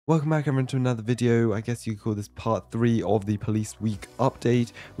Welcome back everyone to another video. I guess you could call this part 3 of the Police Week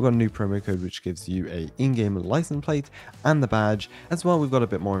update. We've got a new promo code which gives you a in-game license plate and the badge. As well, we've got a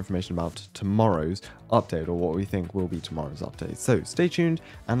bit more information about tomorrow's update, or what we think will be tomorrow's update. So stay tuned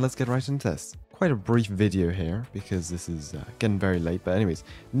and let's get right into this. Quite a brief video here because this is getting very late, but anyways,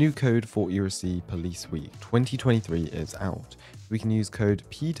 new code for ERLC Police Week 2023 is out. We can use code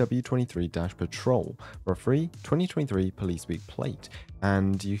PW23-patrol for a free 2023 Police Week plate,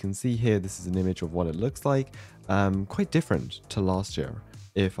 and you can see here this is an image of what it looks like. Quite different to last year,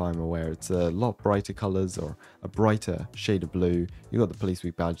 if I'm aware. It's a lot brighter colors, or a brighter shade of blue. You got the Police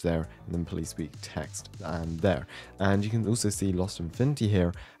Week badge there, and then Police Week text and there. And you can also see Lost Infinity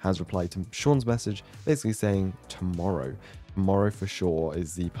here has replied to Sean's message, basically saying tomorrow. Tomorrow for sure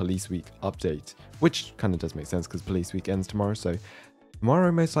is the Police Week update, which kind of does make sense because Police Week ends tomorrow. So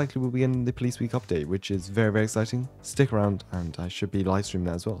tomorrow most likely will be in the Police Week update, which is very, very exciting. Stick around and I should be live streaming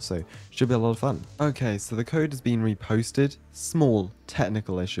that as well, so should be a lot of fun. Okay, so the code has been reposted. Small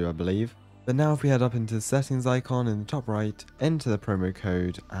technical issue, I believe. But now if we head up into the settings icon in the top right, enter the promo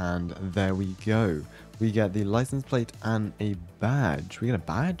code, and there we go. We get the license plate and a badge. We get a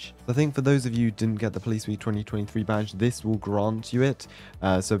badge? I think for those of you who didn't get the Police Week 2023 badge, this will grant you it.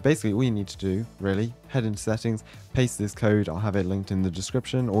 So basically all you need to do, really, head into settings, paste this code. I'll have it linked in the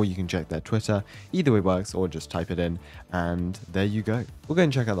description, or you can check their Twitter. Either way works, or just type it in, and there you go. We'll go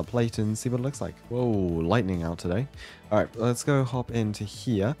and check out the plate and see what it looks like. Whoa, lightning out today. All right, let's go hop into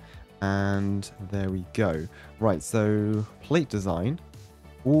here. And there we go. Right, so plate design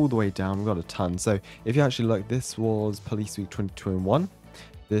all the way down, we've got a ton. So if you actually look, this was Police Week 2021.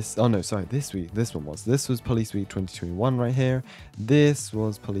 This one was Police Week 2021 right here. This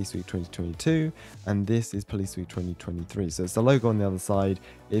was Police Week 2022, and this is Police Week 2023. So it's the logo on the other side.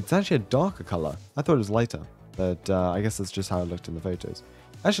 It's actually a darker color. I thought it was lighter, but I guess that's just how it looked in the photos.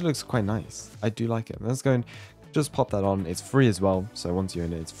 Actually looks quite nice. I do like it. Let's go and just pop that on. It's free as well, so once you're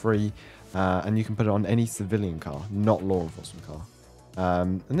in it, it's free, and you can put it on any civilian car, not law enforcement car.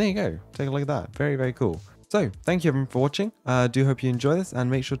 And there you go. Take a look at that. Very, very cool. So thank you everyone for watching. Do hope you enjoy this, and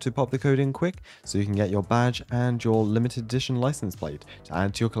make sure to pop the code in quick so you can get your badge and your limited edition license plate to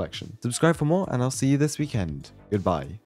add to your collection. Subscribe for more, and I'll see you this weekend. Goodbye.